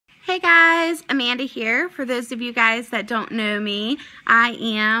Amanda here. For those of you guys that don't know me, I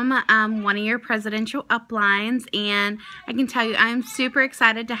am one of your presidential uplines, and I can tell you I'm super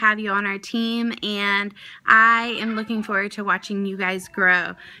excited to have you on our team, and I am looking forward to watching you guys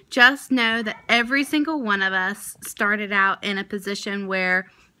grow. Just know that every single one of us started out in a position where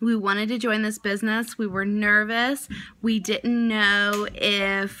we wanted to join this business. We were nervous. We didn't know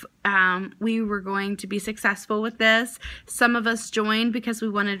if we were going to be successful with this. Some of us joined because we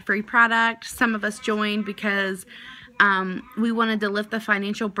wanted free product. Some of us joined because we wanted to lift the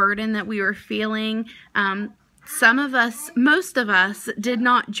financial burden that we were feeling. Some of us, most of us, did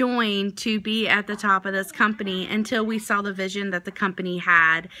not join to be at the top of this company until we saw the vision that the company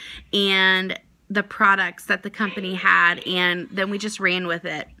had and the products that the company had, and then we just ran with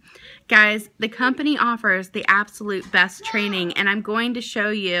it. Guys, the company offers the absolute best training, and I'm going to show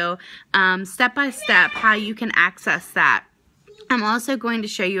you step by step how you can access that. I'm also going to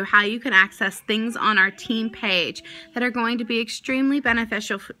show you how you can access things on our team page that are going to be extremely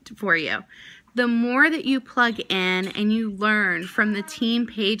beneficial for you. The more that you plug in and you learn from the team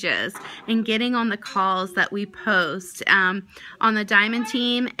pages and getting on the calls that we post, on the Diamond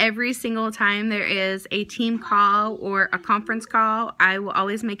team, every single time there is a team call or a conference call, I will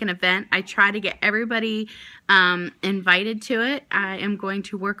always make an event. I try to get everybody invited to it. I am going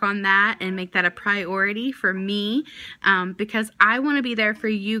to work on that and make that a priority for me because I want to be there for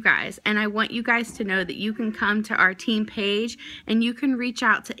you guys, and I want you guys to know that you can come to our team page and you can reach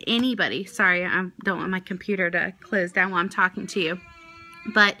out to anybody. Sorry, I don't want my computer to close down while I'm talking to you.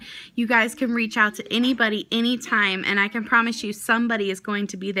 But you guys can reach out to anybody anytime, and I can promise you somebody is going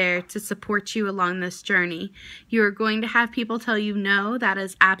to be there to support you along this journey. You're going to have people tell you no. That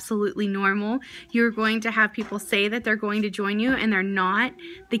is absolutely normal. You're going to have people say that they're going to join you and they're not.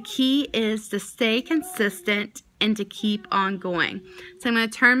 The key is to stay consistent and to keep on going. So I'm going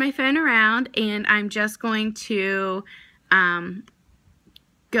to turn my phone around, and I'm just going to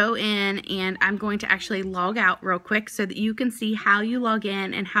go in, and I'm going to actually log out real quick so that you can see how you log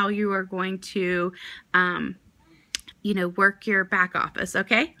in and how you are going to, you know, work your back office.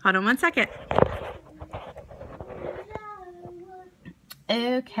 Okay, hold on one second.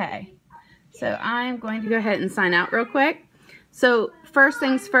 Okay, so I'm going to go ahead and sign out real quick. So first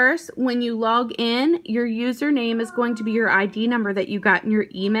things first, when you log in, your username is going to be your ID number that you got in your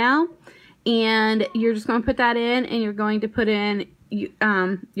email, and you're just going to put that in, and you're going to put in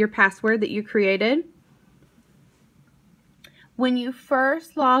your password that you created. When you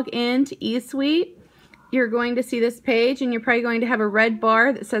first log into eSuite, you're going to see this page, and you're probably going to have a red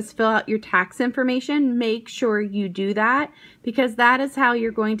bar that says fill out your tax information. Make sure you do that, because that is how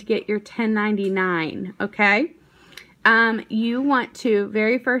you're going to get your 1099, okay? You want to,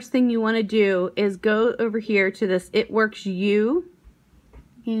 very first thing you want to do is go over here to this It Works You,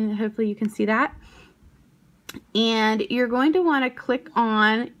 and hopefully you can see that. And you're going to want to click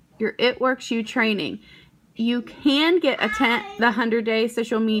on your It Works You training. You can get the 100-day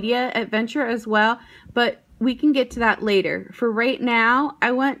social media adventure as well, but we can get to that later. For right now,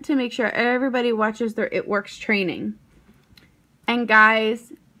 I want to make sure everybody watches their It Works training. And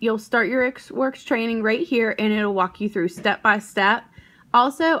guys, you'll start your It Works training right here, and it'll walk you through step by step.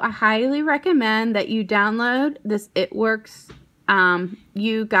 Also, I highly recommend that you download this It Works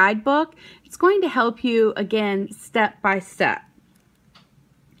You guidebook. It's going to help you, again, step by step.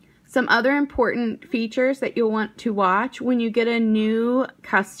 Some other important features that you'll want to watch: when you get a new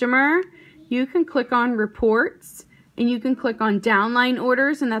customer, you can click on reports, and you can click on downline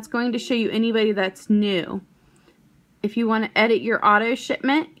orders, and that's going to show you anybody that's new. If you want to edit your auto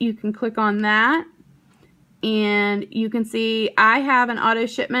shipment, you can click on that, and you can see I have an auto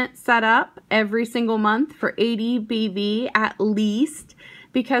shipment set up every single month for 80 BV at least,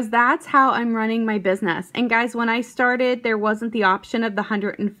 because that's how I'm running my business. And guys, when I started, there wasn't the option of the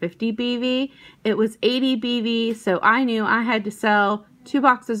 150 BV. It was 80 BV, so I knew I had to sell 2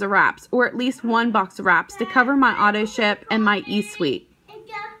 boxes of wraps, or at least 1 box of wraps, to cover my auto ship and my eSuite.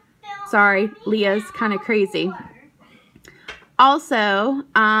 Sorry, Leah's kind of crazy. Also,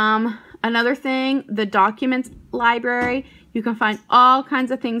 another thing, the documents library, you can find all kinds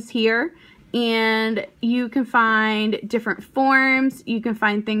of things here, and you can find different forms. You can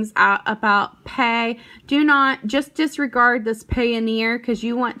find things out about pay. Do not just disregard this Payoneer, because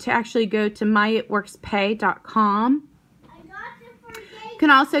you want to actually go to myitworkspay.com. You can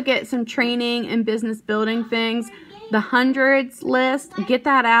also get some training and business building things. The hundreds list, get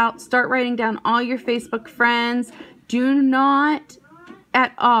that out. Start writing down all your Facebook friends. Do not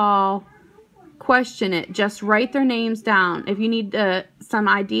at all question it. Just write their names down. If you need some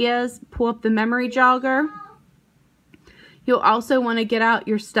ideas, pull up the memory jogger. You'll also want to get out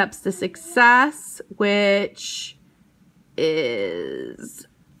your steps to success, which is,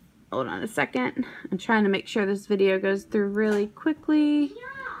 hold on a second, I'm trying to make sure this video goes through really quickly.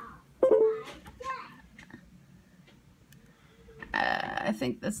 I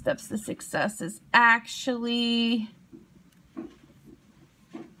think the steps to success is actually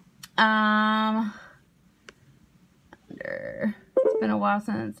it's been a while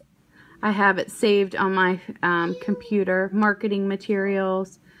since I have it saved on my computer. Marketing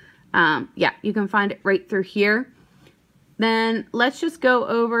materials. Yeah, you can find it right through here. Then let's just go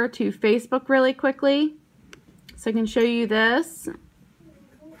over to Facebook really quickly so I can show you this.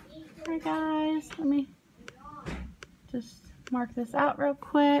 Hi guys, let me just mark this out real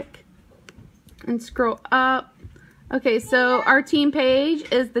quick and scroll up. Okay, so our team page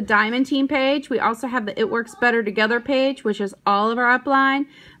is the Diamond Team page. We also have the It Works Better Together page, which is all of our upline.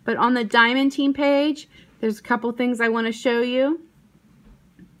 But on the Diamond Team page, there's a couple things I want to show you.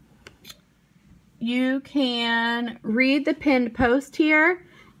 You can read the pinned post here.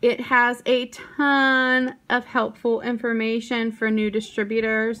 It has a ton of helpful information for new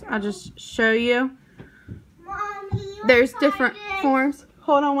distributors. I'll just show you. There's different forms.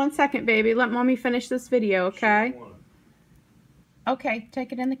 Hold on one second, baby. Let mommy finish this video, okay? Okay,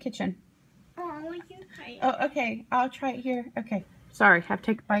 take it in the kitchen. Oh, okay. I'll try it here. Okay. Sorry, have to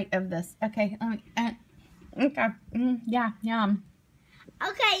take a bite of this. Okay, let me. Okay. Yeah, yum.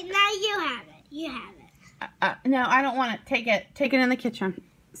 Okay, now you have it. You have it. No, I don't want to. Take it. Take it in the kitchen.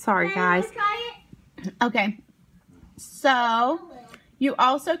 Sorry, guys. Try it? Okay. So, you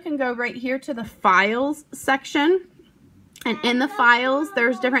also can go right here to the files section. And in the files,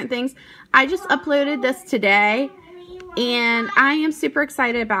 there's different things. I just uploaded this today, and I am super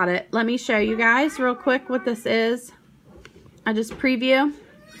excited about it. Let me show you guys real quick what this is. I just preview.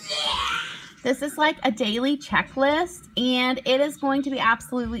 This is like a daily checklist, and it is going to be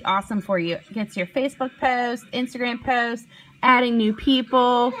absolutely awesome for you. It gets your Facebook post, Instagram post, adding new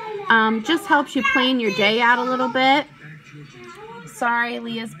people. Just helps you plan your day out a little bit. Sorry,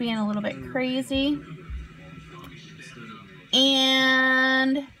 Leah's being a little bit crazy.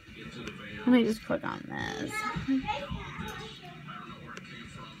 And let me just click on this.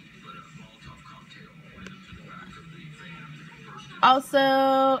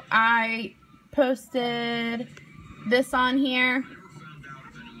 Also, I posted this on here.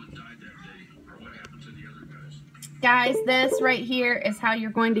 Guys, this right here is how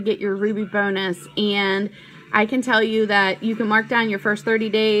you're going to get your Ruby bonus. And I can tell you that you can mark down your first 30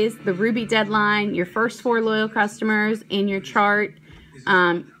 days, the Ruby deadline, your first 4 loyal customers, and your chart.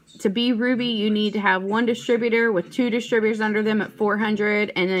 To be Ruby, you need to have 1 distributor with 2 distributors under them at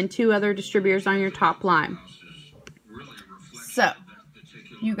 400, and then 2 other distributors on your top line. So,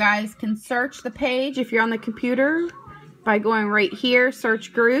 you guys can search the page if you're on the computer by going right here,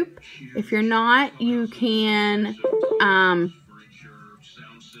 search group. If you're not, you can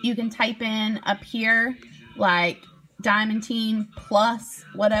type in up here like Diamond Team plus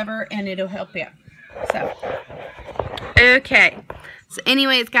whatever, and it'll help you. So, okay. So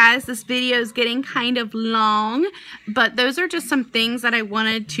anyways, guys, this video is getting kind of long, but those are just some things that I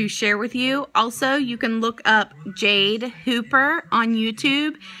wanted to share with you. Also, you can look up Jade Hooper on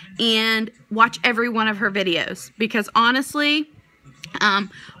YouTube and watch every one of her videos, because honestly,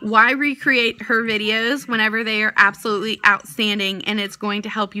 why recreate her videos whenever they are absolutely outstanding, and it's going to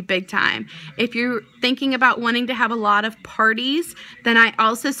help you big time. If you're thinking about wanting to have a lot of parties, then I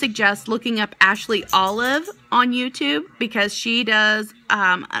also suggest looking up Ashley Olive on YouTube, because she does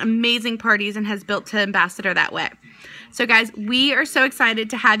amazing parties and has built to ambassador that way. So guys, we are so excited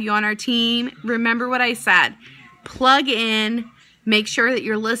to have you on our team. Remember what I said. Plug in. Make sure that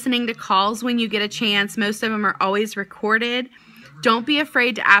you're listening to calls when you get a chance. Most of them are always recorded. Don't be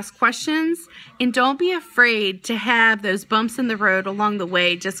afraid to ask questions, and don't be afraid to have those bumps in the road along the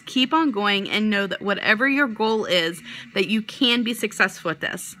way. Just keep on going and know that whatever your goal is, that you can be successful with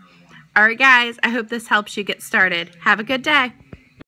this. All right, guys, I hope this helps you get started. Have a good day.